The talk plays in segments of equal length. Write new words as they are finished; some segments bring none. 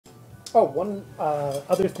Oh, one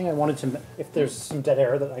other thing I wanted to, if there's some dead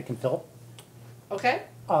air that I can fill. Okay.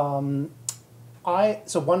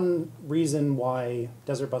 So one reason why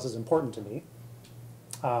Desert Bus is important to me,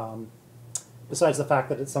 besides the fact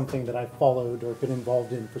that it's something that I've followed or been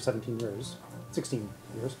involved in for 16 years,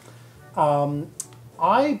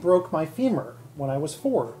 I broke my femur when I was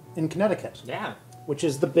 4 in Connecticut. Yeah. Which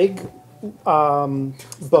is the big bone.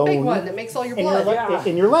 The big one that makes all your blood.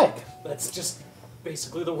 In your leg. That's just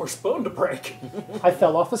basically the worst bone to break. I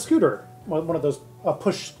fell off a scooter, one of those, a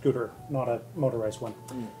push scooter, not a motorized one.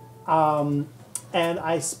 And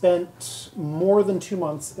I spent more than 2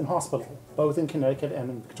 months in hospital, both in Connecticut and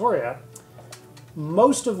in Victoria,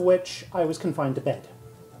 most of which I was confined to bed.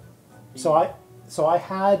 So I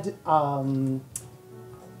had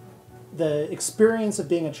the experience of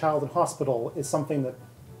being a child in hospital is something that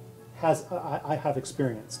I have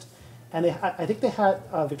experienced. And I think they had,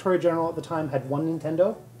 Victoria General at the time had one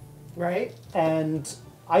Nintendo. Right. And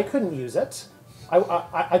I couldn't use it.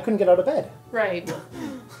 I couldn't get out of bed. Right.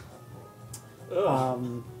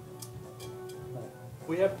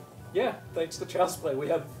 We have, thanks to Child's Play,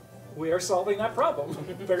 we are solving that problem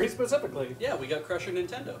very specifically. Yeah, we got Chrusher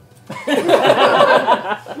Nintendo.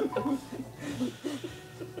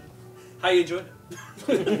 How you enjoyed it?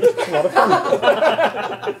 A lot of fun.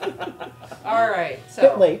 All right. So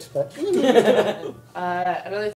bit late, but another